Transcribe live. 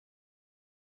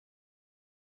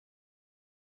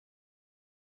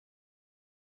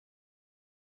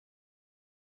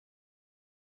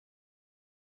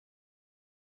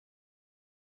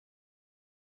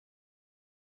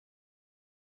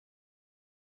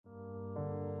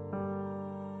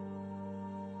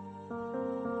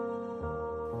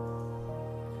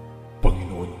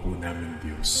naming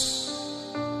Diyos.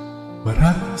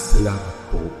 Maraming salamat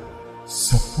po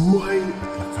sa buhay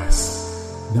at lakas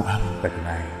na aming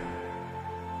taglay,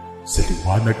 sa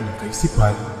liwanag ng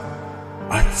kaisipan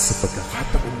at sa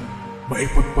pagkakataong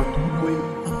maipagpatuloy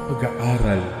ang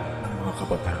pag-aaral ng mga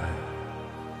kabataan.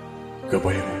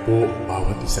 Gabayan mo po ang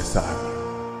bawat isa sa amin.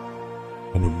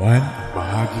 Anuman ang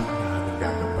bahagi na aming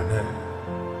gagampanan,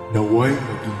 naway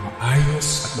maging maayos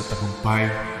at matagumpay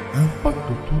ang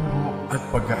pagtuturo at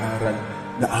pag-aaral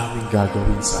na aming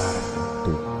gagawin sa araw na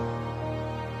ito.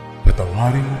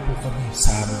 Patawarin mo po kami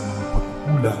sa aming mga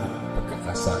pagkulang at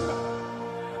pagkakasala.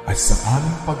 At sa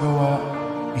aming paggawa,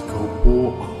 ikaw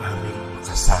po ang aming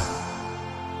makasama.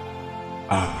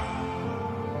 Amen.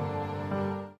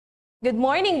 Good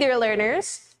morning, dear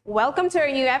learners. Welcome to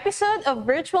our new episode of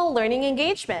Virtual Learning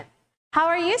Engagement. How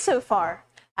are you so far?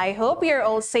 I hope you're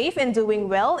all safe and doing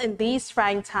well in these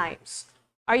trying times.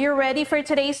 Are you ready for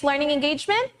today's learning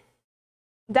engagement?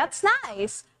 That's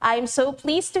nice. I'm so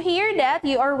pleased to hear that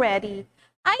you are ready.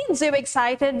 I am so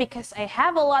excited because I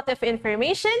have a lot of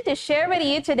information to share with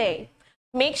you today.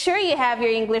 Make sure you have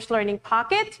your English learning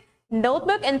pocket,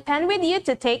 notebook, and pen with you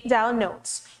to take down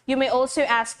notes. You may also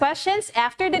ask questions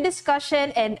after the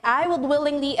discussion, and I would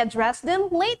willingly address them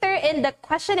later in the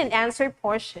question and answer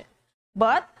portion.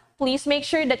 But please make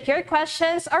sure that your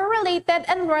questions are related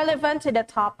and relevant to the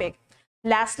topic.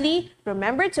 Lastly,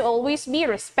 remember to always be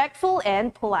respectful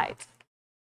and polite.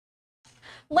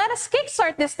 Let us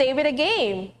kickstart this day with a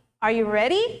game. Are you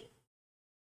ready?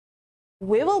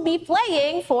 We will be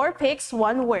playing 4 picks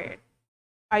 1 word.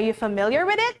 Are you familiar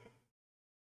with it?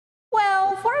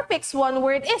 Well, 4 picks 1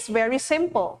 word is very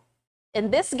simple.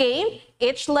 In this game,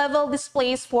 each level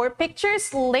displays 4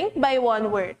 pictures linked by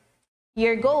 1 word.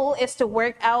 Your goal is to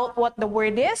work out what the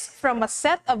word is from a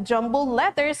set of jumbled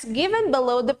letters given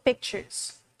below the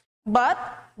pictures. But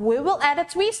we will add a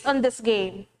twist on this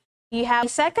game. You have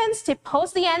seconds to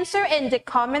post the answer in the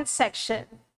comment section.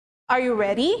 Are you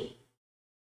ready?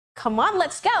 Come on,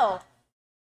 let's go!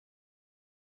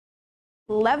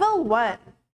 Level 1.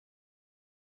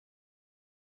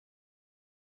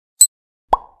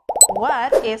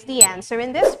 What is the answer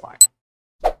in this part?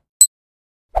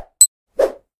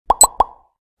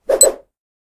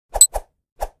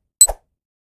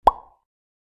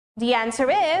 The answer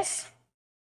is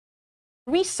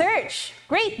research.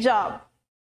 Great job.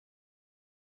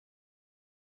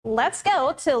 Let's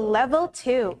go to level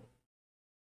 2.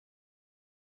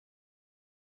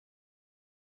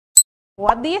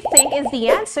 What do you think is the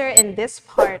answer in this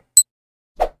part?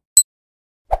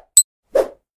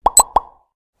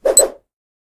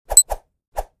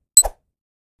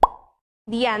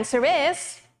 The answer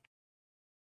is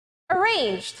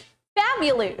arranged.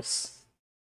 Fabulous.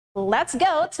 Let's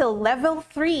go to level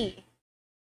 3.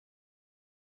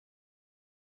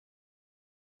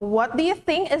 What do you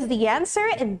think is the answer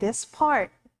in this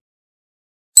part?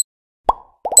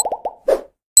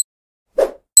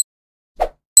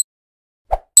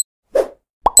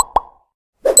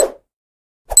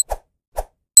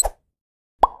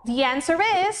 The answer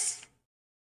is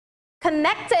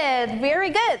connected. Very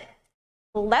good.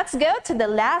 Let's go to the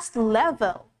last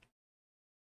level.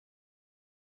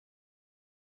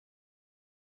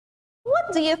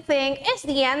 What do you think is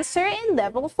the answer in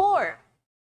level 4?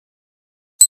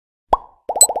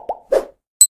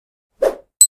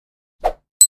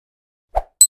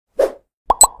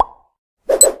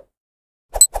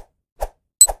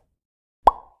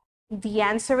 The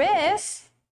answer is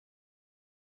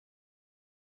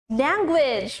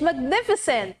language.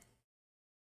 Magnificent.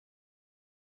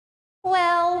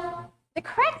 Well, the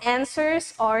correct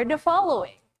answers are the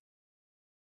following.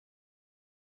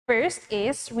 First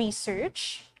is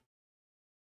research.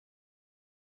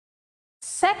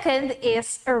 Second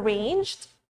is arranged.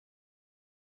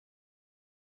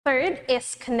 Third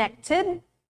is connected.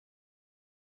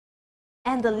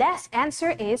 And the last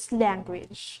answer is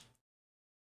language.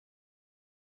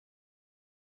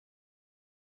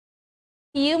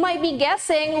 You might be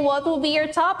guessing what will be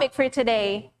your topic for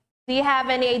today. Do you have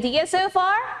any ideas so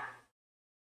far?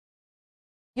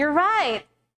 You're right.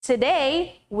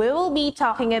 Today, we will be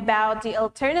talking about the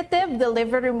alternative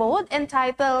delivery mode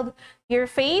entitled Your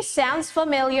Face Sounds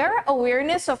Familiar,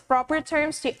 Awareness of Proper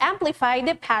Terms to Amplify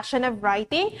the Passion of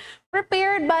Writing,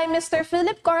 prepared by Mr.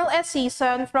 Philip Carl S.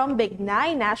 Season from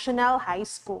Bignay National High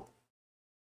School.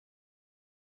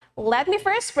 Let me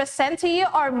first present to you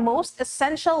our most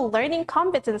essential learning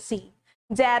competency.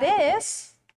 That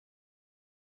is,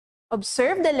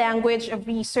 observe the language of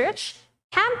research,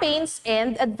 campaigns,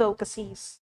 and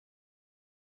advocacies.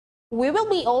 We will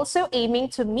be also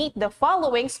aiming to meet the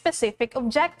following specific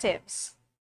objectives.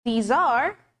 These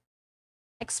are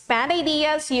expand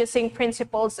ideas using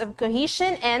principles of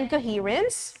cohesion and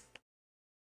coherence,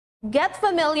 get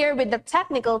familiar with the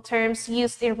technical terms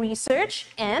used in research,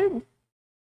 and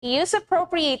use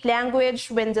appropriate language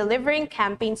when delivering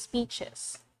campaign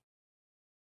speeches.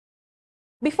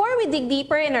 Before we dig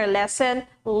deeper in our lesson,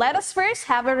 let us first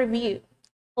have a review.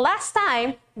 Last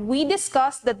time, we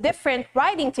discussed the different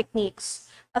writing techniques.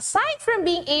 Aside from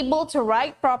being able to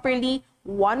write properly,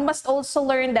 one must also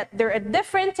learn that there are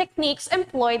different techniques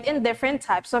employed in different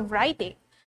types of writing.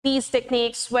 These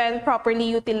techniques, when properly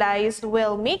utilized,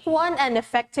 will make one an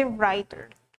effective writer.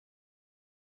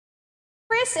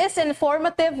 First is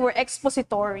informative or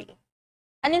expository.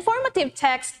 An informative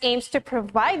text aims to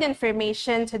provide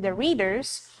information to the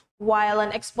readers, while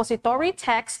an expository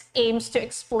text aims to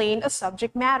explain a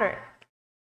subject matter.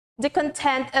 The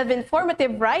content of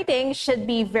informative writing should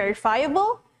be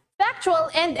verifiable, factual,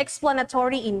 and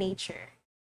explanatory in nature.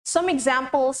 Some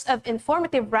examples of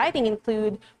informative writing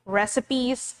include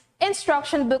recipes,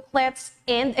 instruction booklets,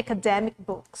 and academic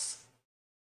books.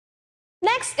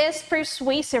 Next is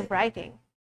persuasive writing.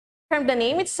 From the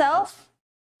name itself,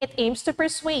 it aims to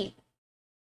persuade.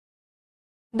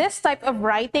 This type of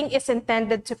writing is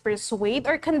intended to persuade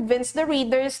or convince the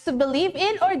readers to believe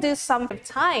in or do something of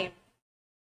time.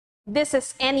 This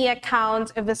is any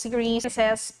account of a series,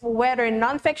 whether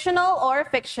non-fictional or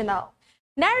fictional.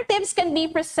 Narratives can be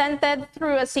presented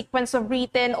through a sequence of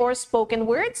written or spoken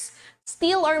words,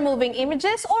 still or moving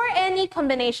images, or any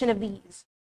combination of these.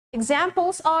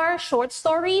 Examples are short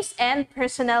stories and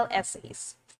personal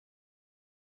essays.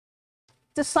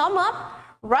 To sum up,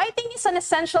 writing is an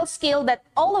essential skill that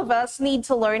all of us need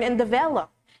to learn and develop.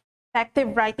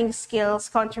 Effective writing skills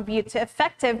contribute to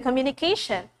effective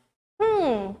communication.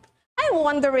 I'm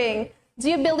wondering, do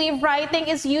you believe writing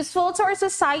is useful to our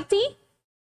society?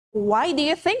 Why do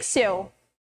you think so?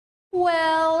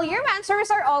 Well, your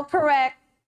answers are all correct.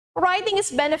 Writing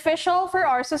is beneficial for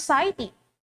our society.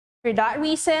 For that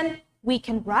reason, we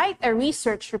can write a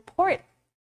research report.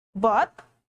 But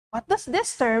what does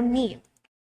this term mean?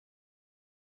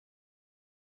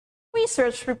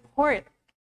 Research report.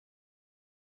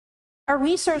 A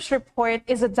research report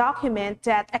is a document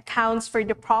that accounts for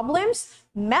the problems,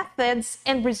 methods,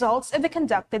 and results of a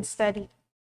conducted study.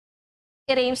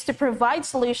 It aims to provide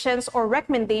solutions or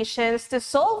recommendations to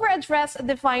solve or address a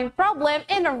defined problem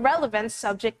in a relevant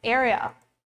subject area.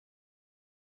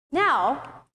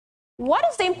 Now, what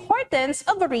is the importance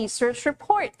of a research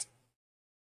report?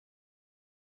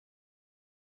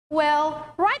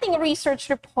 Well, writing a research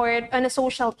report on a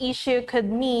social issue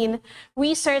could mean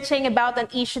researching about an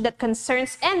issue that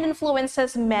concerns and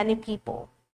influences many people.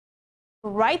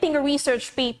 Writing a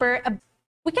research paper,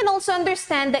 we can also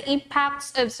understand the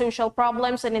impacts of social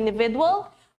problems on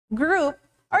individual, group,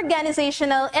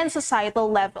 organizational, and societal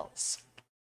levels.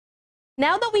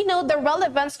 Now that we know the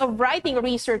relevance of writing a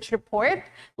research report,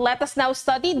 let us now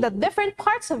study the different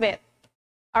parts of it.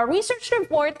 A research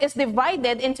report is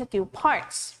divided into two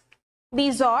parts.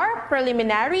 These are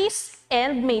preliminaries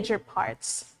and major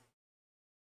parts.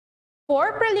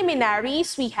 For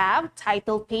preliminaries, we have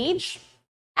title page,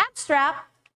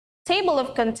 abstract, table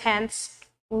of contents,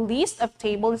 list of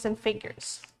tables and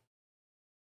figures.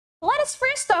 Let us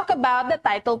first talk about the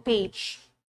title page.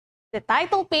 The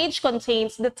title page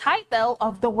contains the title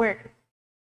of the work.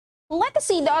 Let us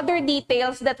see the other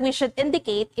details that we should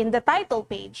indicate in the title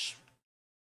page.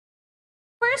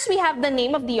 First, we have the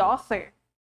name of the author.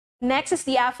 Next is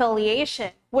the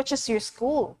affiliation, which is your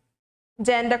school.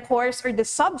 Then the course or the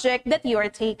subject that you are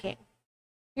taking.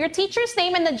 Your teacher's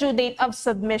name and the due date of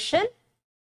submission.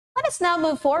 Let us now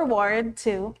move forward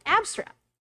to abstract.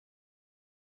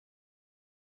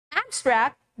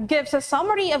 Abstract gives a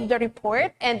summary of the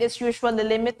report and is usually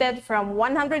limited from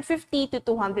 150 to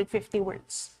 250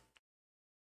 words.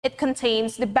 It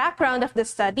contains the background of the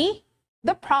study,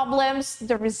 the problems,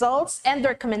 the results, and the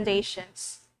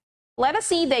recommendations. Let us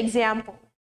see the example.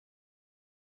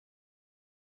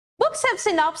 Books have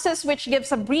synopsis, which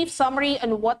gives a brief summary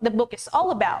on what the book is all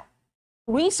about.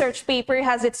 Research paper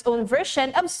has its own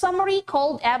version of summary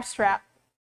called abstract.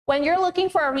 When you're looking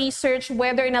for a research,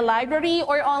 whether in a library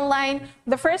or online,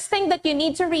 the first thing that you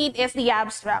need to read is the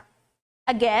abstract.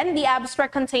 Again, the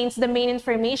abstract contains the main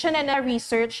information in a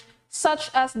research, such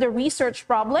as the research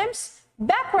problems,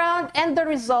 background, and the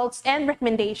results and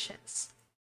recommendations.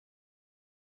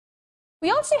 We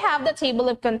also have the table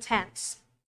of contents.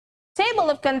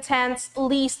 Table of contents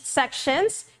lists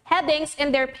sections, headings,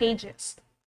 and their pages.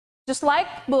 Just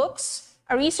like books,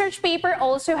 a research paper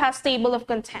also has table of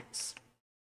contents.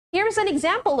 Here's an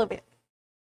example of it.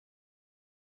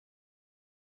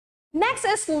 Next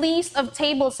is list of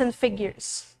tables and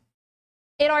figures.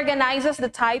 It organizes the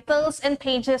titles and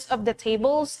pages of the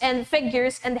tables and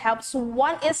figures and helps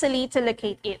one easily to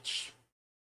locate each.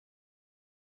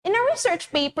 In a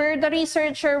research paper, the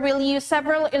researcher will use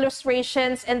several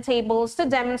illustrations and tables to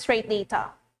demonstrate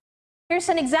data. Here's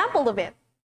an example of it.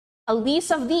 A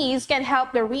list of these can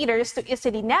help the readers to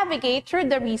easily navigate through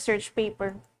the research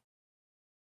paper.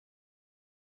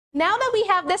 Now that we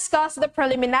have discussed the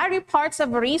preliminary parts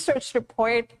of a research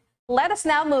report, let us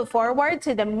now move forward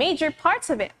to the major parts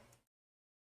of it.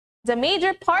 The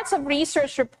major parts of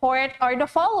research report are the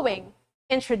following: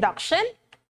 introduction,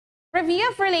 review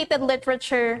of related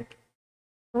literature,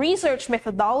 research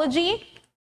methodology,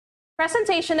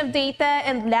 presentation of data,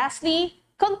 and lastly,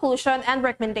 conclusion and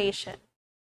recommendation.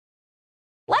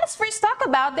 Let us first talk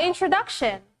about the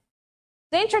introduction.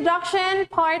 The introduction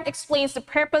part explains the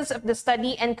purpose of the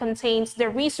study and contains the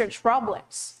research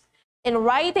problems. In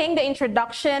writing the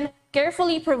introduction,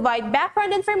 carefully provide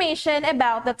background information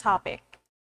about the topic.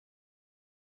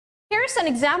 Here's an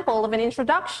example of an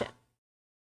introduction.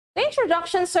 The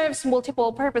introduction serves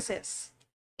multiple purposes.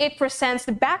 It presents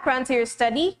the background to your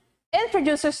study,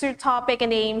 introduces your topic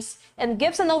and aims, and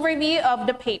gives an overview of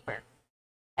the paper.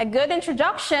 A good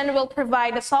introduction will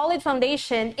provide a solid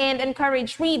foundation and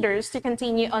encourage readers to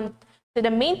continue on to the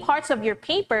main parts of your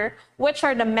paper, which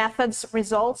are the methods,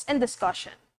 results, and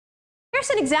discussion. Here's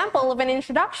an example of an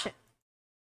introduction.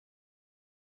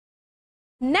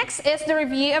 Next is the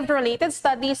review of related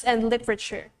studies and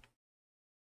literature.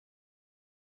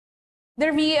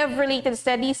 The review of related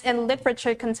studies and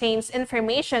literature contains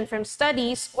information from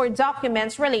studies or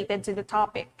documents related to the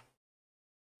topic.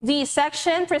 This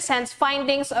section presents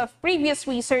findings of previous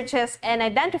researches and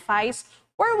identifies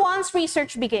where one's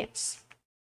research begins.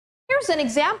 Here's an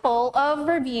example of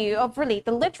review of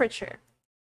related literature.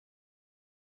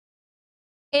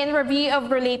 In review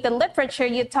of related literature,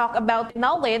 you talk about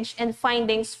knowledge and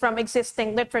findings from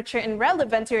existing literature and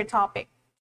relevant to your topic.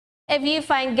 If you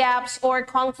find gaps or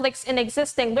conflicts in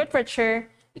existing literature,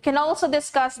 you can also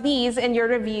discuss these in your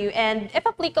review and, if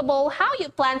applicable, how you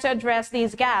plan to address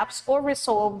these gaps or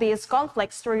resolve these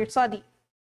conflicts through your study.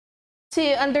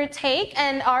 To undertake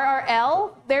an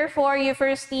RRL, therefore, you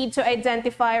first need to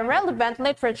identify relevant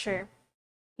literature.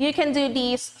 You can do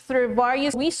these through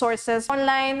various resources,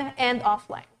 online and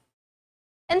offline.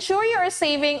 Ensure you are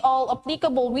saving all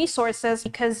applicable resources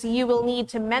because you will need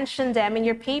to mention them in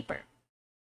your paper.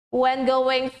 When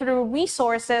going through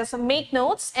resources, make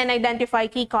notes and identify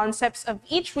key concepts of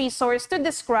each resource to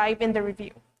describe in the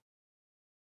review.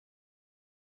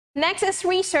 Next is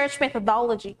research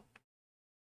methodology.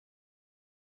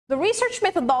 The research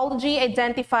methodology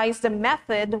identifies the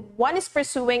method one is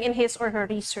pursuing in his or her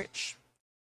research.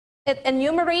 It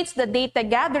enumerates the data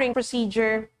gathering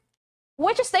procedure,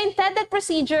 which is the intended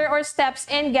procedure or steps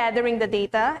in gathering the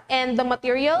data, and the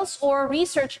materials or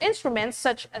research instruments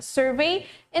such as survey,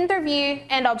 interview,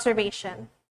 and observation.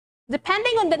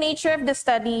 Depending on the nature of the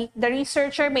study, the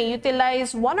researcher may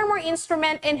utilize one or more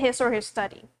instruments in his or her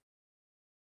study.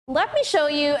 Let me show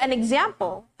you an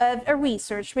example of a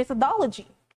research methodology.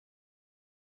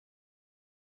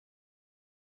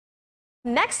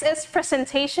 Next is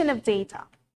presentation of data.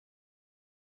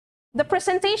 The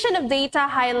presentation of data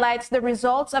highlights the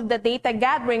results of the data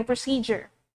gathering procedure.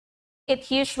 It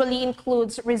usually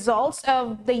includes results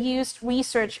of the used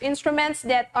research instruments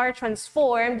that are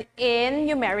transformed in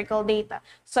numerical data,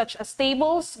 such as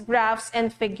tables, graphs,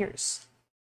 and figures.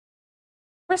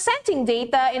 Presenting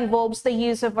data involves the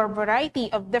use of a variety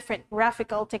of different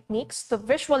graphical techniques to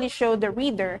visually show the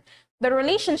reader the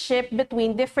relationship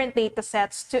between different data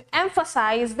sets to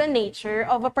emphasize the nature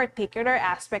of a particular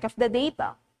aspect of the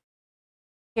data.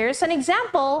 Here's an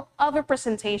example of a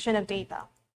presentation of data.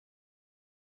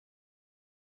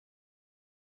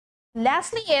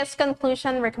 Lastly is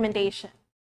conclusion recommendation.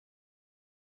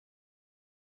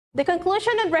 The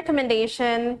conclusion and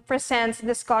recommendation presents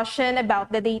discussion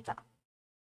about the data.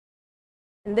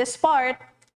 In this part,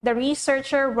 the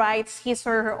researcher writes his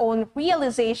or her own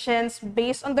realizations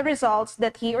based on the results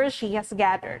that he or she has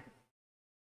gathered.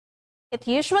 It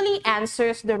usually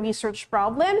answers the research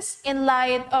problems in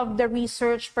light of the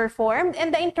research performed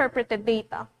and the interpreted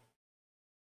data.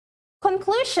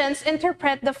 Conclusions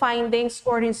interpret the findings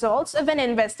or results of an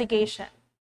investigation.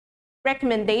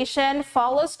 Recommendation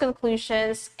follows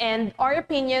conclusions and are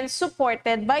opinions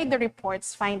supported by the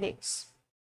report's findings.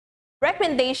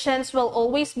 Recommendations will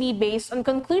always be based on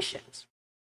conclusions.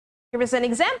 Here is an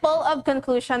example of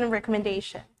conclusion and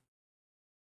recommendation.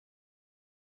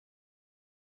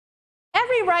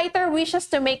 Every writer wishes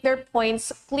to make their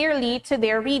points clearly to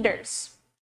their readers.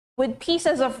 With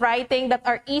pieces of writing that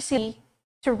are easy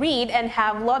to read and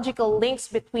have logical links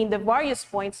between the various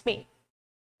points made.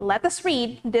 Let us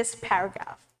read this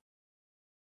paragraph.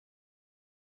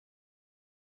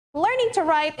 Learning to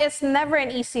write is never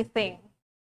an easy thing.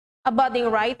 A budding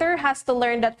writer has to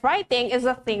learn that writing is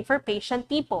a thing for patient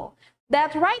people,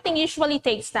 that writing usually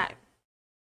takes time.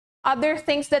 Other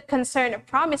things that concern a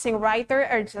promising writer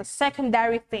are just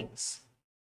secondary things.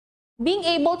 Being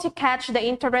able to catch the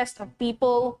interest of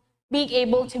people, being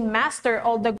able to master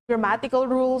all the grammatical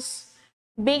rules,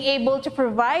 being able to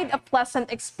provide a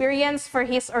pleasant experience for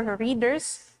his or her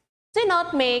readers, do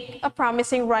not make a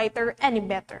promising writer any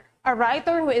better, a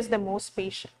writer who is the most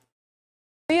patient.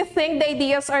 Do you think the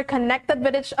ideas are connected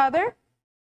with each other?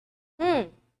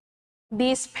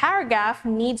 This paragraph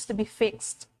needs to be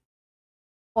fixed.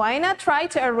 Why not try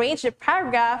to arrange the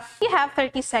paragraph? You have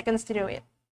 30 seconds to do it.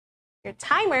 Your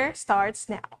timer starts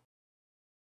now.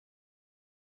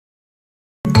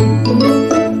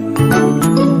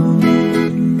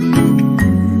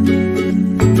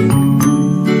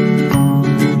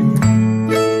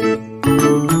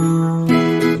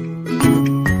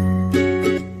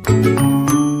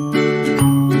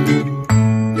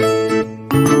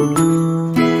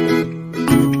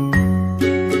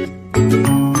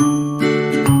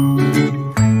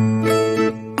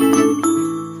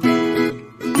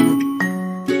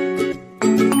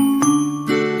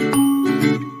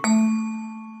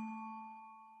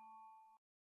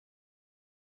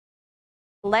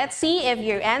 Let's see if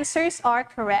your answers are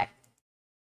correct.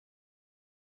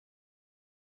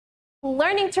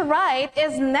 Learning to write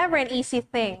is never an easy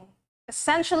thing.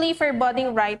 Essentially, for a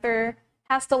budding writer,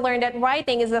 has to learn that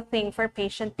writing is a thing for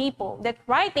patient people, that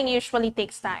writing usually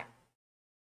takes time.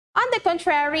 On the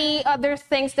contrary, other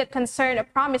things that concern a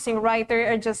promising writer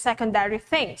are just secondary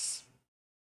things.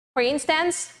 For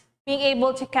instance, being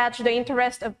able to catch the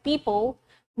interest of people,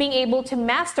 being able to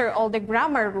master all the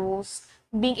grammar rules,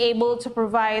 being able to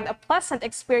provide a pleasant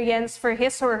experience for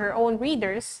his or her own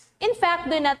readers, in fact,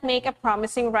 do not make a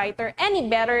promising writer any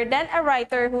better than a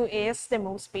writer who is the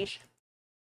most patient.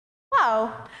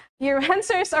 Wow, your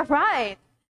answers are right.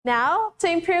 Now, to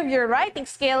improve your writing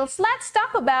skills, let's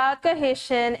talk about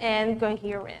cohesion and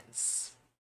coherence.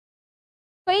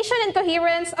 Cohesion and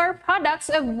coherence are products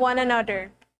of one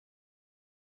another.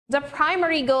 The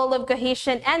primary goal of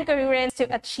cohesion and coherence is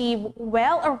to achieve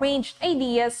well-arranged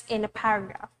ideas in a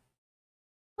paragraph.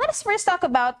 Let us first talk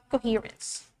about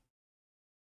coherence.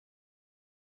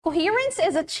 Coherence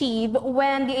is achieved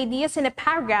when the ideas in a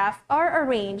paragraph are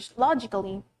arranged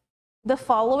logically. The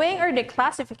following are the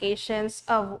classifications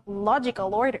of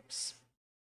logical orders.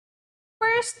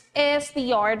 First is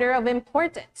the order of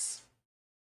importance.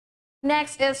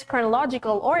 Next is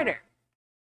chronological order.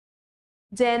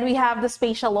 Then we have the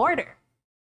spatial order.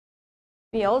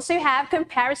 We also have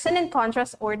comparison and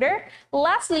contrast order.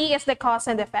 Lastly is the cause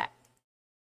and effect.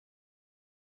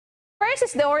 First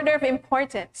is the order of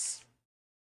importance.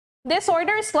 This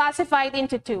order is classified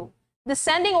into two,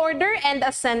 descending order and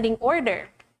ascending order.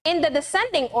 In the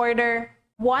descending order,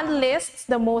 one lists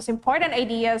the most important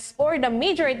ideas or the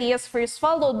major ideas first,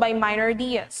 followed by minor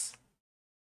ideas.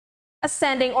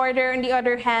 Ascending order, on the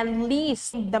other hand,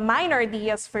 lists the minor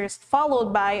ideas first,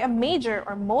 followed by a major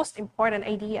or most important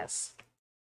ideas.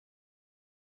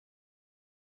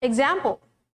 Example: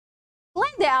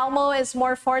 Glenda Almo is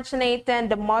more fortunate than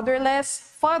the motherless,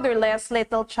 fatherless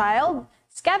little child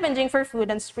scavenging for food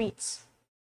on streets.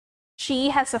 She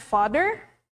has a father,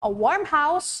 a warm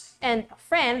house, and a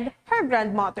friend, her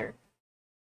grandmother.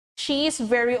 She is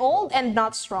very old and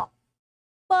not strong,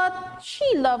 but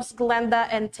she loves Glenda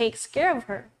and takes care of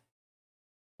her.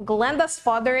 Glenda's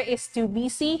father is too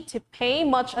busy to pay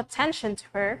much attention to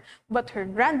her, but her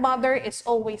grandmother is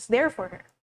always there for her.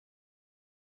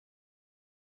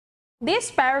 This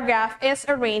paragraph is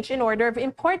arranged in order of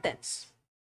importance.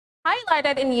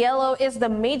 Highlighted in yellow is the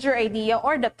major idea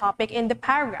or the topic in the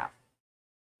paragraph,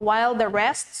 while the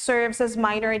rest serves as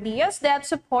minor ideas that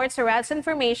supports or adds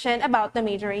information about the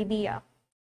major idea.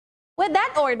 With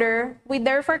that order, we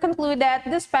therefore conclude that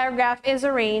this paragraph is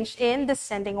arranged in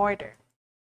descending order.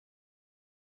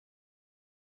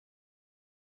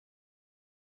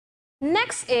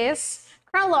 Next is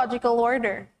chronological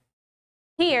order.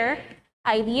 Here,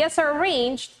 ideas are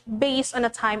arranged based on a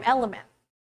time element.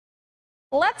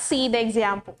 Let's see the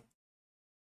example.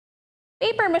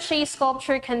 Papier-mâché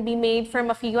sculpture can be made from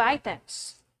a few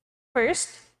items.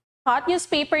 First, cut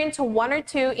newspaper into 1 or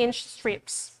 2 inch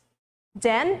strips.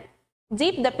 Then,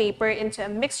 dip the paper into a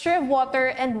mixture of water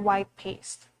and white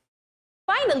paste.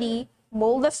 Finally,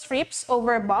 mold the strips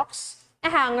over a box, a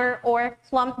hanger, or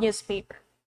clumped newspaper.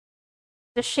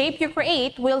 The shape you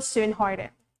create will soon harden.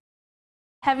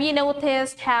 Have you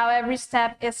noticed how every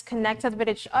step is connected with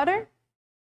each other?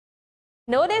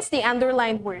 Notice the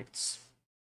underlined words.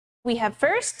 We have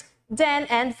first, then,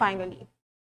 and finally.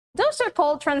 Those are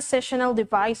called transitional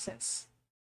devices.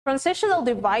 Transitional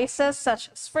devices such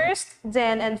as first,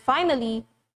 then, and finally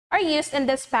are used in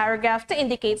this paragraph to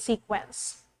indicate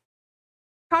sequence.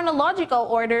 Chronological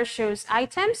order shows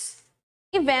items,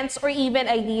 events, or even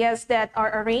ideas that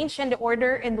are arranged in the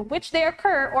order in which they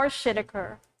occur or should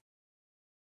occur.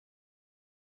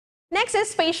 Next is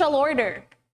spatial order.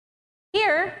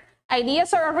 Here,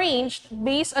 ideas are arranged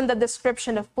based on the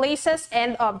description of places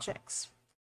and objects.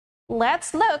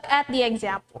 Let's look at the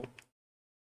example.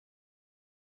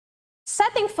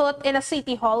 Setting foot in a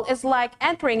city hall is like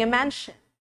entering a mansion.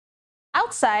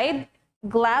 Outside,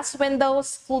 glass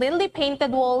windows, cleanly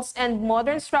painted walls, and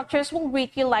modern structures will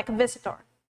greet you like a visitor.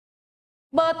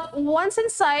 But once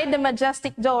inside the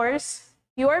majestic doors,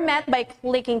 you are met by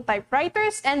clicking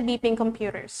typewriters and beeping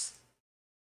computers.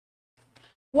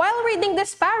 While reading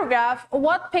this paragraph,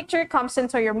 what picture comes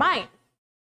into your mind?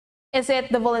 Is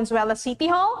it the Valenzuela City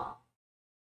Hall?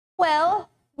 Well,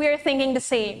 we're thinking the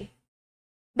same.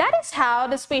 That is how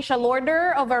the spatial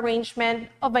order of arrangement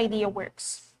of idea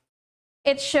works.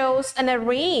 It shows an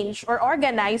arranged or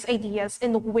organized ideas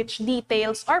in which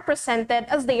details are presented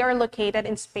as they are located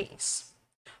in space,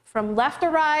 from left to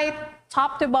right,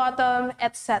 top to bottom,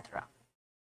 etc.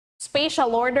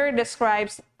 Spatial order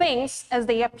describes things as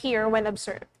they appear when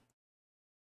observed.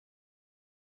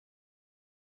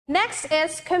 Next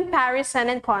is comparison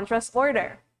and contrast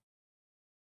order.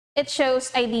 It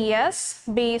shows ideas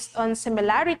based on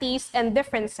similarities and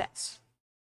differences.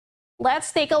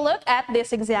 Let's take a look at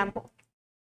this example.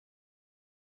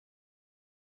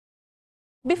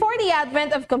 Before the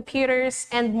advent of computers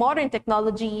and modern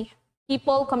technology,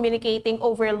 people communicating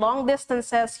over long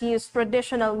distances used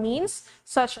traditional means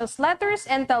such as letters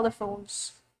and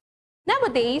telephones.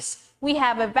 Nowadays, we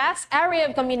have a vast array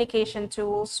of communication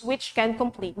tools which can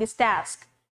complete this task,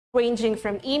 ranging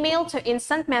from email to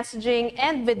instant messaging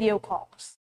and video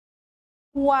calls.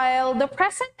 While the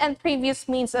present and previous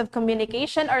means of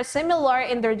communication are similar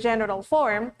in their general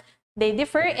form, they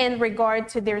differ in regard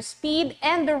to their speed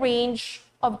and the range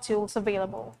of tools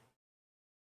available.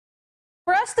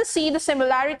 For us to see the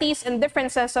similarities and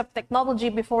differences of technology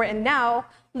before and now,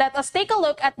 let us take a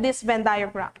look at this Venn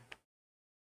diagram.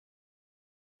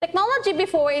 Technology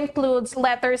before includes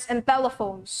letters and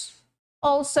telephones.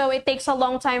 Also, it takes a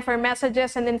long time for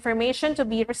messages and information to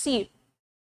be received.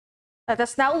 Let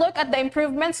us now look at the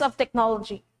improvements of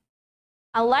technology.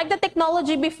 Unlike the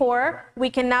technology before, we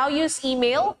can now use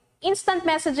email, instant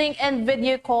messaging, and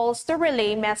video calls to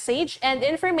relay message and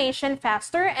information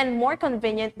faster and more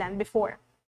convenient than before.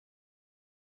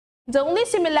 The only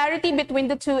similarity between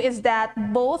the two is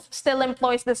that both still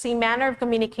employs the same manner of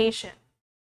communication.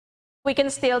 We can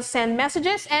still send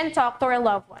messages and talk to our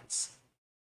loved ones.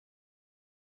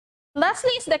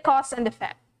 Lastly is the cause and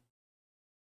effect.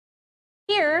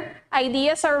 Here,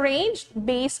 ideas are arranged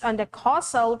based on the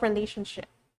causal relationship.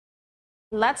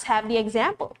 Let's have the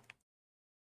example.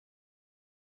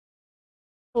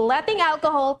 Letting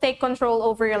alcohol take control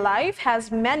over your life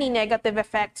has many negative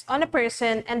effects on a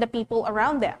person and the people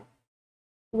around them.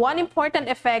 One important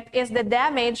effect is the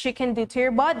damage you can do to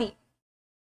your body.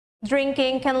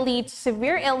 Drinking can lead to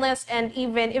severe illness and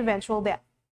even eventual death.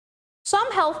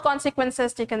 Some health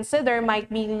consequences to consider might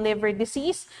be liver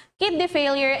disease, kidney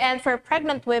failure, and for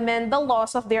pregnant women, the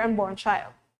loss of their unborn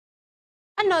child.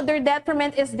 Another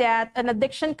detriment is that an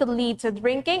addiction could lead to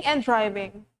drinking and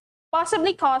driving,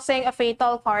 possibly causing a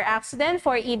fatal car accident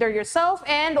for either yourself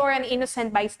and/or an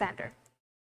innocent bystander.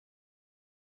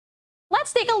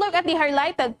 Let's take a look at the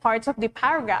highlighted parts of the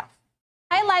paragraph.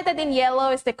 Highlighted in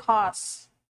yellow is the cause.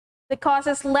 The cause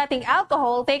is letting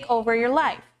alcohol take over your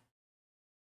life.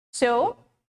 So,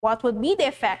 what would be the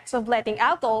effects of letting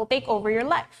alcohol take over your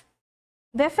life?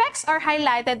 The effects are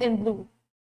highlighted in blue.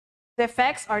 The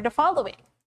effects are the following.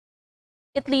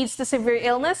 It leads to severe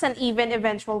illness and even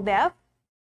eventual death.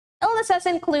 Illnesses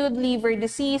include liver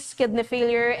disease, kidney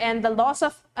failure, and the loss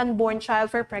of unborn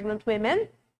child for pregnant women.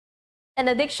 An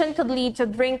addiction could lead to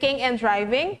drinking and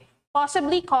driving,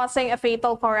 possibly causing a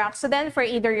fatal car accident for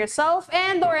either yourself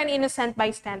and/or an innocent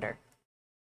bystander.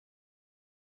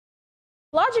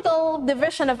 Logical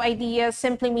division of ideas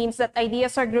simply means that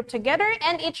ideas are grouped together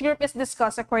and each group is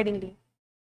discussed accordingly.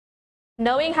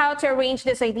 Knowing how to arrange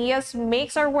these ideas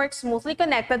makes our work smoothly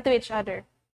connected to each other.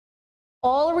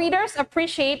 All readers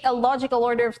appreciate a logical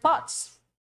order of thoughts.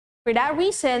 For that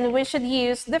reason, we should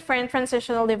use different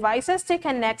transitional devices to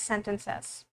connect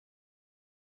sentences.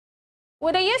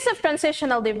 With the use of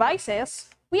transitional devices,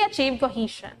 we achieve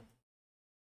cohesion.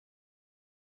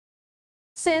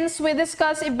 Since we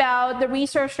discussed about the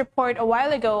research report a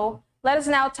while ago, let us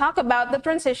now talk about the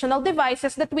transitional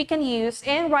devices that we can use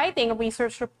in writing a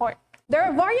research report. There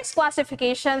are various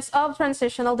classifications of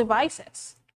transitional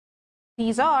devices.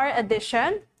 These are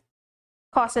addition,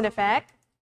 cause and effect,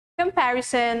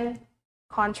 comparison,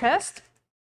 contrast,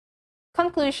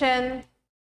 conclusion,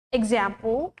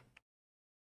 example,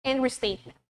 and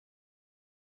restatement.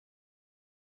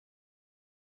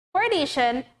 For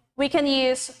addition, we can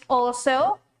use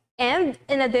also, and,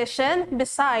 in addition,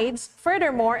 besides,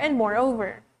 furthermore, and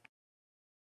moreover.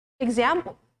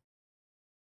 Example.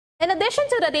 In addition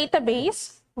to the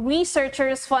database,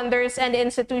 researchers, funders, and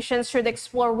institutions should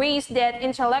explore ways that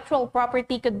intellectual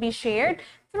property could be shared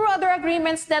through other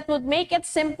agreements that would make it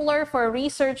simpler for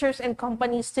researchers and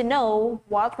companies to know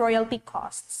what royalty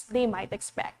costs they might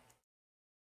expect.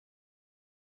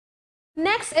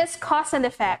 Next is cause and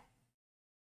effect.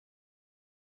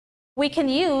 We can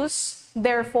use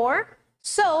therefore,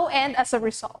 so, and as a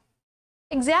result.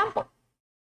 Example.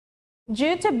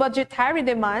 Due to budgetary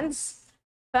demands,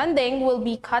 funding will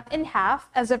be cut in half.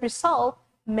 As a result,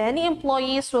 many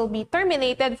employees will be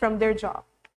terminated from their job.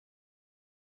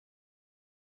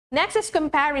 Next is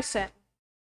comparison.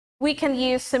 We can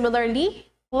use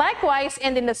similarly, likewise,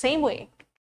 and in the same way.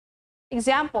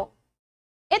 Example.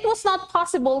 It was not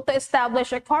possible to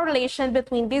establish a correlation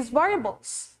between these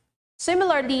variables.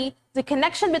 Similarly, the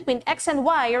connection between X and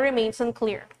Y remains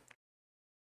unclear.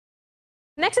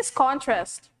 Next is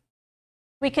contrast.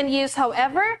 We can use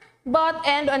however, but,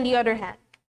 and on the other hand.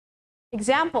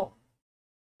 Example.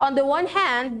 On the one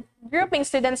hand, grouping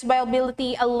students by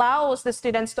ability allows the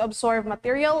students to absorb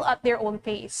material at their own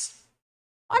pace.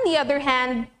 On the other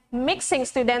hand, mixing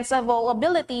students of all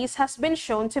abilities has been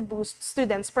shown to boost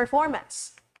students'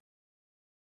 performance.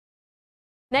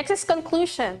 Next is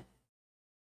conclusion.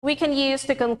 We can use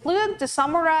to conclude, to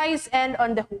summarize, and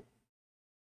on the whole.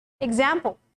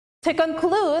 Example. To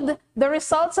conclude, the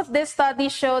results of this study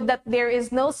showed that there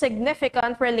is no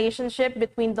significant relationship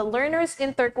between the learner's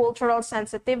intercultural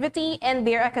sensitivity and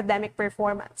their academic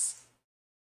performance.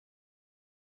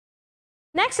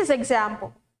 Next is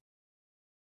example.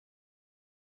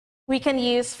 We can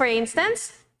use, for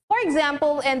instance, for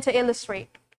example, and to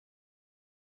illustrate.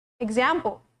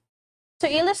 Example.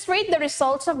 To illustrate the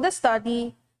results of the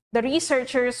study, the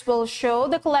researchers will show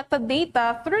the collected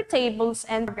data through tables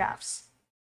and graphs.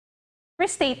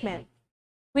 Restatement.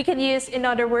 We can use, in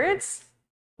other words,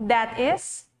 that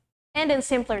is, and in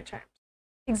simpler terms.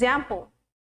 Example.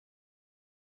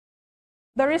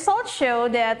 The results show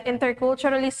that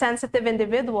interculturally sensitive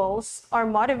individuals are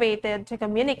motivated to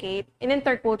communicate in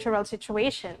intercultural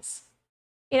situations.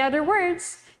 In other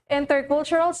words,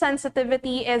 intercultural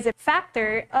sensitivity is a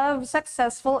factor of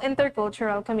successful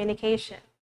intercultural communication.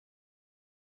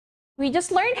 We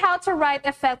just learned how to write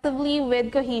effectively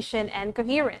with cohesion and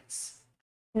coherence.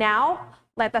 Now,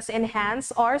 let us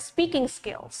enhance our speaking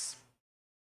skills.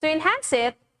 To enhance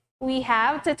it, we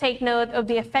have to take note of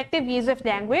the effective use of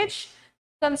language,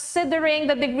 considering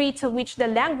the degree to which the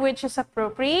language is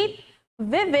appropriate,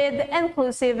 vivid,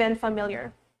 inclusive, and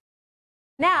familiar.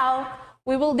 Now,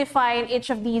 we will define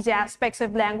each of these aspects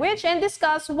of language and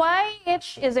discuss why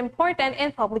each is important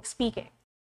in public speaking.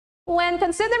 When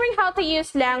considering how to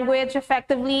use language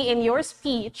effectively in your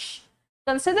speech,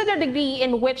 consider the degree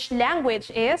in which language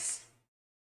is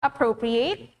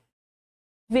appropriate,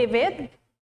 vivid,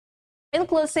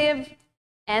 inclusive,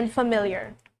 and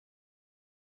familiar.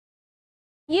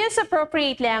 Use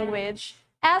appropriate language.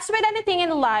 As with anything in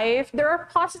life, there are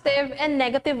positive and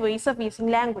negative ways of using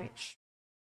language.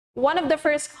 One of the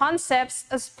first concepts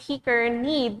a speaker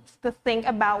needs to think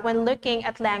about when looking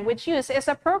at language use is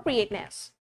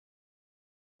appropriateness.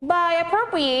 By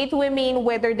appropriate, we mean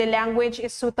whether the language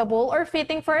is suitable or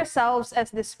fitting for ourselves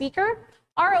as the speaker,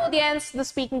 our audience, the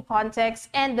speaking context,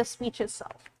 and the speech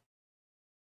itself.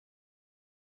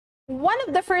 One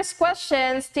of the first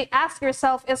questions to ask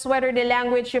yourself is whether the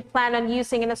language you plan on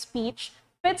using in a speech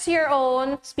fits your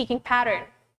own speaking pattern.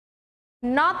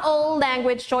 Not all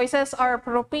language choices are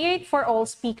appropriate for all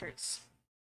speakers.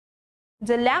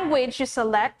 The language you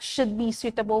select should be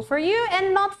suitable for you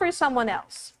and not for someone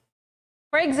else.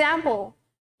 For example,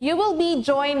 you will be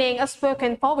joining a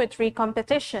spoken poetry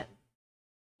competition.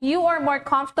 You are more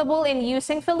comfortable in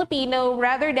using Filipino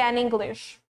rather than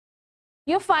English.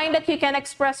 You find that you can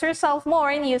express yourself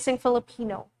more in using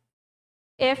Filipino.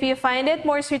 If you find it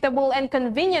more suitable and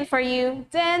convenient for you,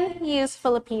 then use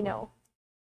Filipino.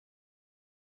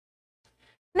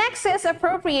 Next is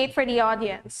appropriate for the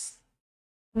audience.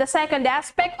 The second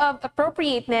aspect of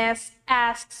appropriateness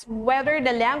asks whether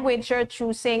the language you're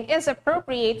choosing is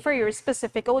appropriate for your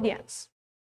specific audience.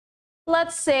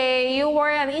 Let's say you were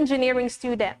an engineering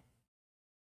student.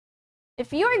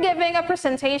 If you are giving a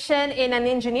presentation in an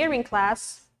engineering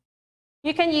class,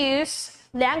 you can use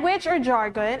language or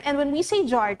jargon, and when we say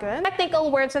jargon, technical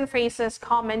words and phrases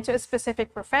common to a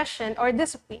specific profession or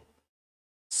discipline.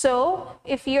 So,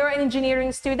 if you're an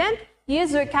engineering student,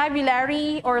 use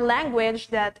vocabulary or language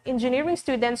that engineering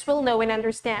students will know and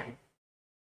understand.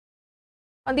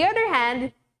 On the other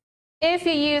hand, if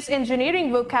you use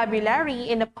engineering vocabulary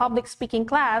in a public speaking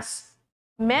class,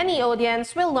 many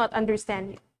audience will not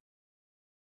understand you.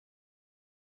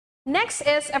 Next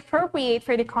is appropriate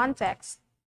for the context.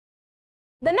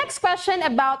 The next question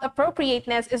about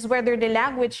appropriateness is whether the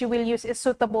language you will use is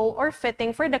suitable or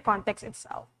fitting for the context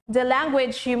itself. The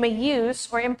language you may use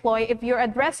or employ if you're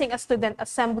addressing a student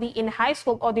assembly in a high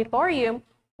school auditorium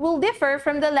will differ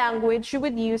from the language you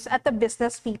would use at a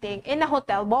business meeting in a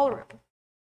hotel ballroom.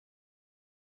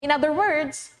 In other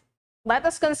words, let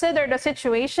us consider the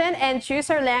situation and choose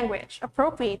our language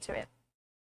appropriate to it.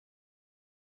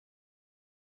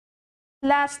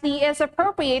 Lastly is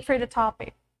appropriate for the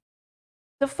topic.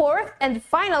 The fourth and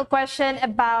final question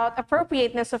about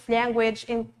appropriateness of language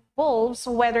involves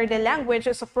whether the language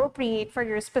is appropriate for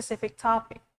your specific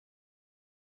topic.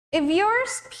 If your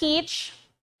speech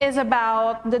is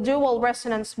about the dual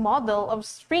resonance model of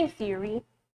string theory,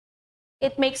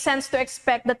 it makes sense to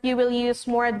expect that you will use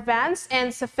more advanced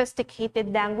and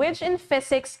sophisticated language in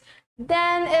physics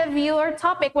than if your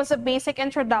topic was a basic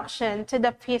introduction to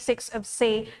the physics of,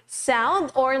 say,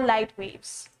 sound or light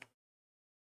waves.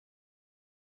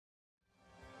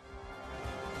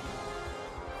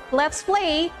 Let's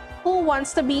play Who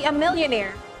Wants to Be a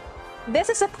Millionaire? This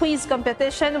is a quiz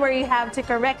competition where you have to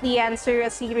correctly answer a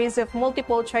series of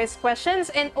multiple choice questions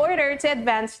in order to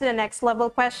advance to the next level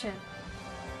question.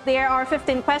 There are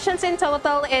 15 questions in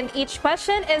total, and each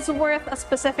question is worth a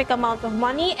specific amount of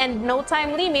money, and no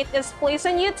time limit is placed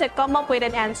on you to come up with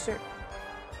an answer.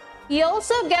 You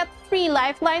also get 3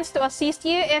 lifelines to assist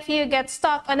you if you get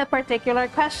stuck on a particular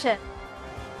question.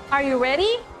 Are you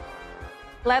ready?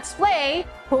 Let's play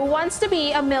Who Wants to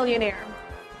Be a Millionaire?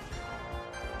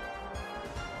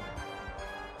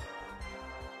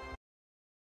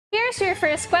 Here's your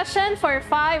first question for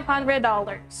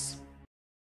 $500.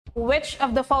 Which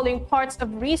of the following parts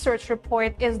of research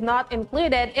report is not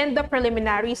included in the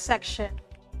preliminary section?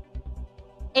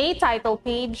 A. Title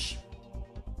page,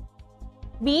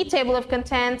 B. Table of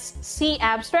contents, C.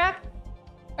 Abstract,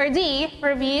 or D.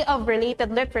 Review of related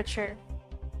literature?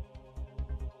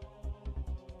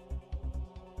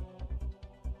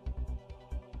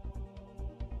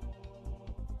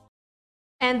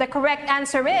 And the correct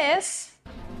answer is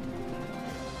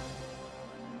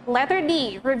letter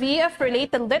D, Review of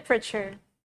Related Literature.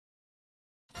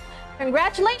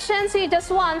 Congratulations, you just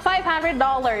won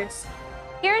 $500.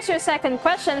 Here's your second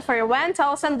question for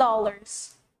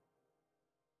 $1,000.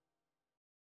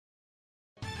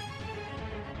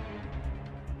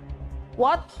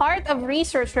 What part of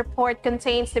research report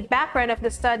contains the background of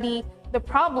the study, the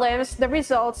problems, the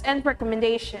results, and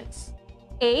recommendations?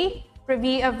 A.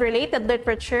 Review of related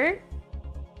literature,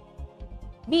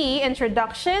 B.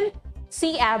 Introduction,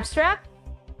 C. Abstract,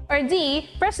 or D.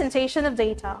 Presentation of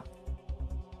data?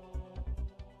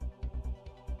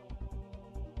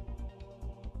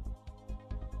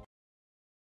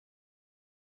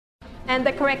 And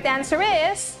the correct answer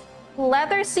is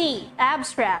letter C.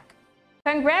 Abstract.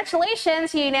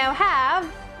 Congratulations, you now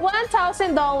have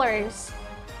 $1,000.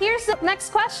 Here's the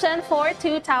next question for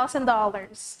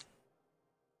 $2,000.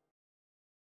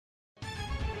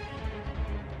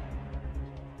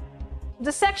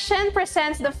 The section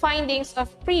presents the findings of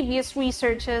previous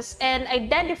researches and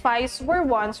identifies where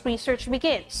one's research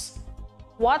begins.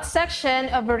 What section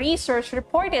of a research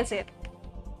report is it?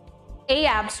 A.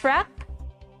 Abstract,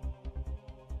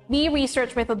 B.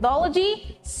 Research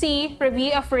methodology, C.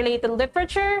 Review of related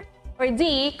literature, or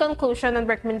D. Conclusion and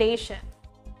recommendation?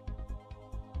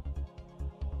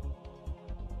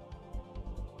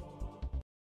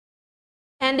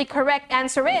 And the correct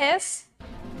answer is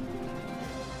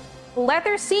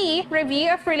letter C,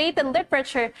 Review of Related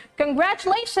Literature.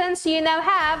 Congratulations, you now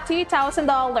have $2,000.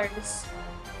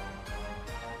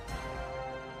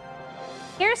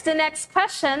 Here's the next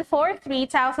question for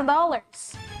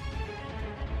 $3,000.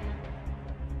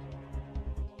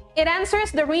 It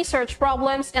answers the research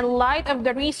problems in light of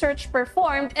the research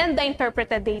performed and the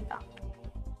interpreted data.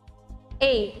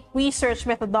 A. Research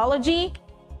methodology,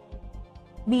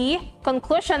 B.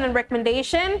 Conclusion and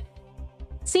recommendation,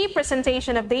 C.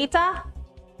 Presentation of data,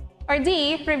 or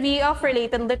D. Review of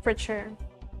related literature?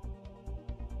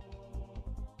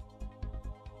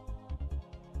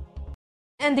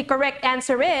 And the correct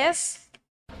answer is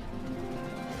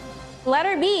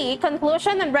Letter B,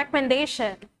 conclusion and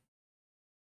recommendation.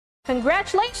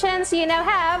 Congratulations, you now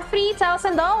have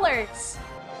 $3,000.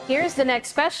 Here's the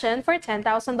next question for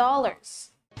 $10,000.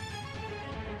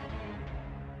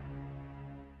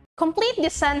 Complete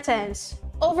this sentence.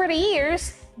 Over the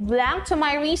years, blank to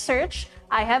my research,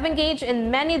 I have engaged in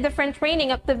many different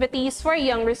training activities for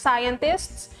younger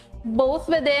scientists, both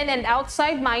within and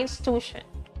outside my institution.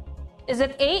 Is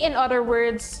it A, in other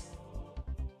words,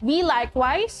 B,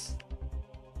 likewise,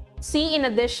 C, in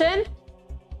addition,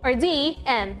 or D,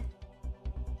 and?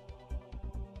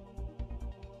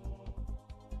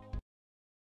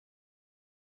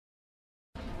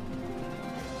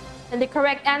 And the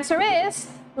correct answer is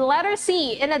letter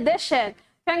C, in addition.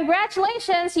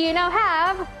 Congratulations, you now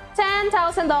have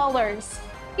 $10,000.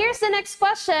 Here's the next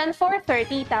question for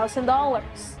 $30,000.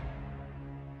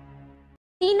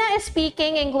 Tina is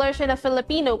speaking English in a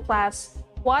Filipino class.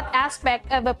 What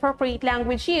aspect of appropriate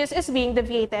language use is being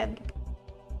deviated?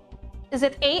 Is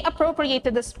it A, appropriate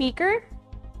to the speaker,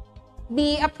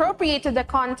 B, appropriate to the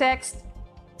context,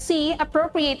 C,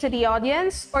 appropriate to the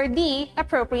audience, or D,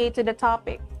 appropriate to the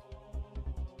topic?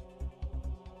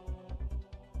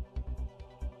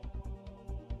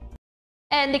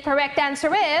 And the correct answer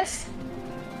is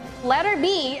letter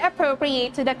B,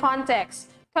 appropriate to the context.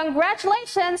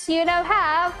 Congratulations, you now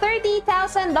have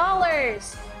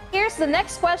 $30,000. Here's the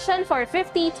next question for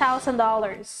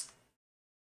 $50,000.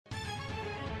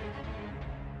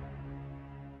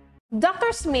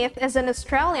 Dr. Smith is an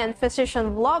Australian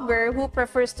physician vlogger who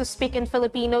prefers to speak in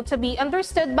Filipino to be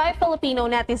understood by Filipino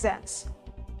netizens.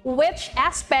 Which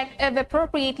aspect of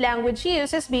appropriate language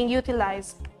use is being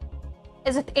utilized?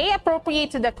 Is it A,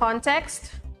 appropriate to the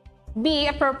context, B,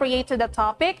 appropriate to the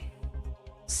topic,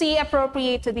 C,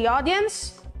 appropriate to the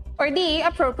audience, or D,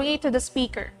 appropriate to the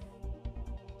speaker?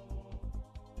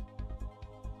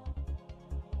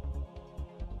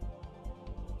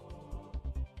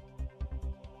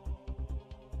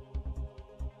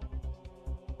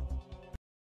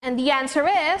 And the answer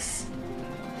is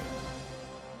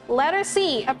letter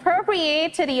C,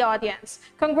 appropriate to the audience.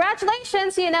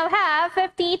 Congratulations, you now have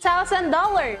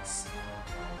 $50,000.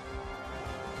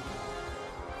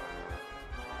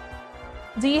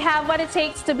 Do you have what it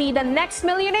takes to be the next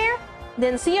millionaire?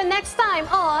 Then see you next time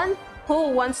on Who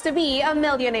Wants to Be a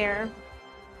Millionaire?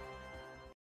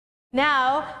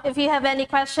 Now, if you have any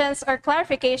questions or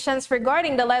clarifications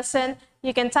regarding the lesson,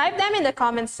 you can type them in the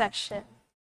comments section.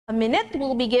 A minute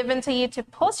will be given to you to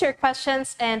post your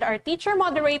questions and our teacher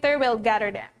moderator will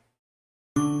gather them.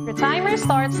 Your timer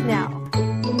starts now.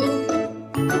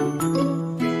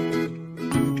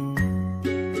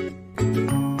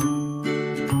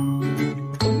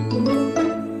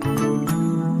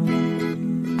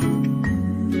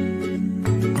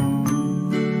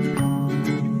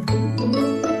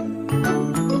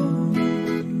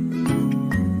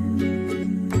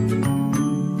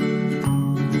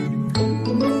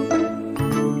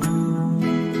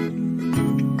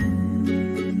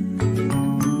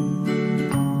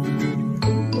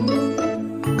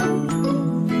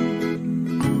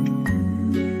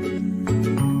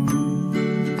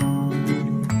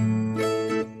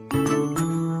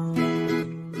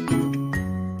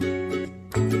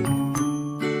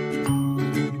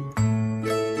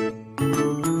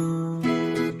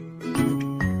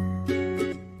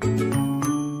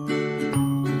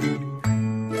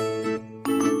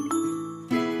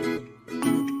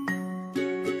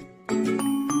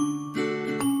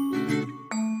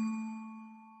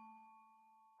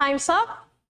 Time's up.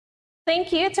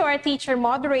 Thank you to our teacher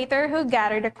moderator who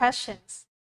gathered the questions.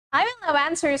 I will now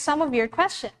answer some of your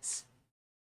questions.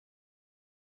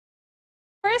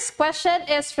 First question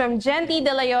is from Jendy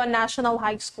De Leon National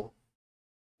High School.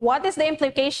 What is the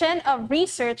implication of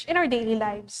research in our daily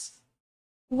lives?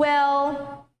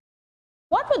 Well,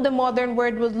 what would the modern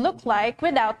world would look like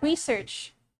without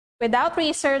research? Without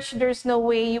research, there's no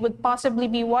way you would possibly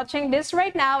be watching this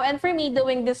right now and for me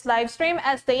doing this live stream,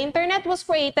 as the internet was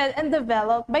created and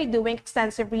developed by doing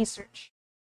extensive research.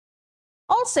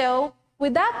 Also,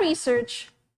 without research,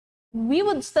 we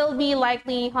would still be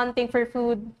likely hunting for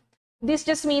food. This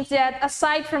just means that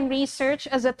aside from research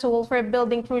as a tool for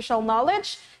building crucial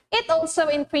knowledge, it also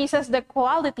increases the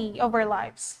quality of our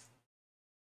lives.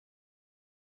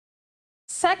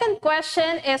 Second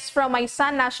question is from my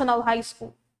son National High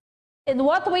School. In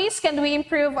what ways can we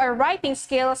improve our writing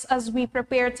skills as we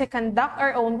prepare to conduct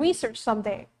our own research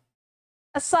someday?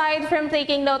 Aside from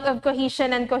taking note of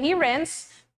cohesion and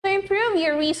coherence, to improve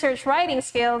your research writing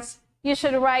skills, you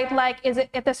should write like it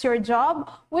is your job,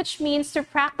 which means to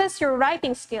practice your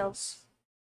writing skills.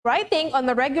 Writing on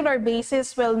a regular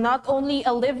basis will not only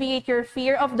alleviate your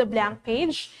fear of the blank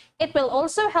page, it will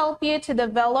also help you to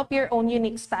develop your own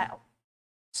unique style.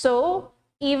 So,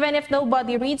 even if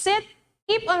nobody reads it,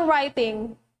 keep on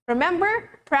writing. Remember,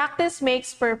 practice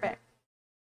makes perfect.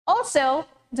 Also,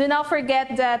 do not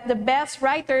forget that the best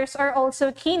writers are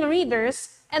also keen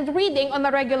readers, and reading on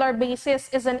a regular basis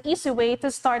is an easy way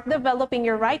to start developing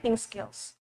your writing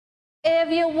skills. If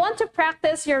you want to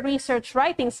practice your research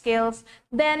writing skills,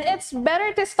 then it's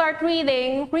better to start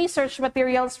reading research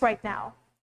materials right now.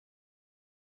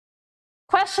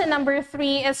 Question number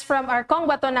 3 is from our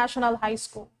Congbato National High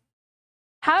School.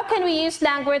 How can we use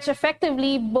language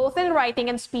effectively both in writing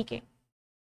and speaking?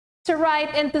 To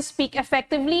write and to speak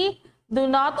effectively, do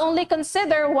not only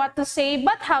consider what to say,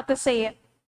 but how to say it.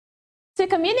 To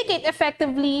communicate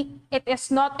effectively, it is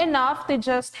not enough to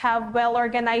just have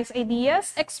well-organized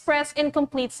ideas expressed in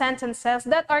complete sentences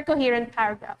that are coherent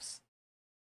paragraphs.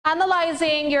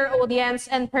 Analyzing your audience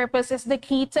and purpose is the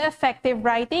key to effective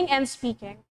writing and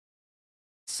speaking.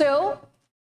 So,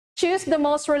 choose the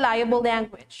most reliable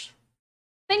language.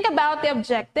 Think about the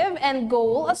objective and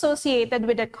goal associated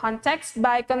with the context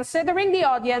by considering the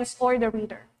audience or the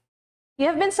reader. You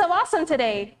have been so awesome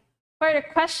today. For the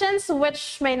questions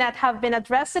which may not have been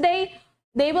addressed today,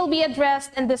 they will be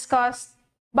addressed and discussed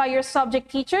by your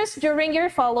subject teachers during your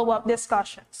follow-up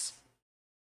discussions.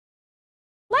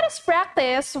 Let us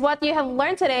practice what you have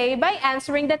learned today by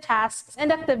answering the tasks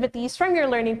and activities from your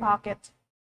learning pocket.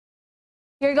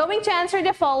 You're going to answer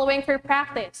the following for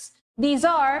practice. These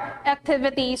are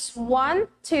activities 1,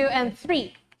 2, and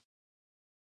 3.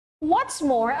 What's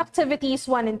more, activities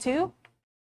 1 and 2,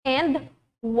 and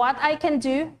what I can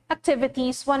do,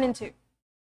 activities 1 and 2.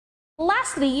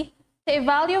 Lastly, to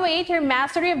evaluate your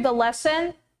mastery of the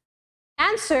lesson,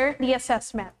 answer the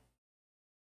assessment.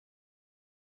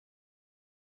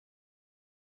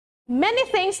 Many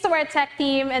thanks to our tech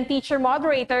team and teacher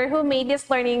moderator who made this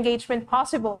learning engagement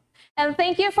possible. And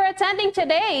thank you for attending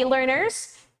today,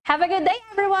 learners. Have a good day,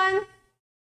 everyone.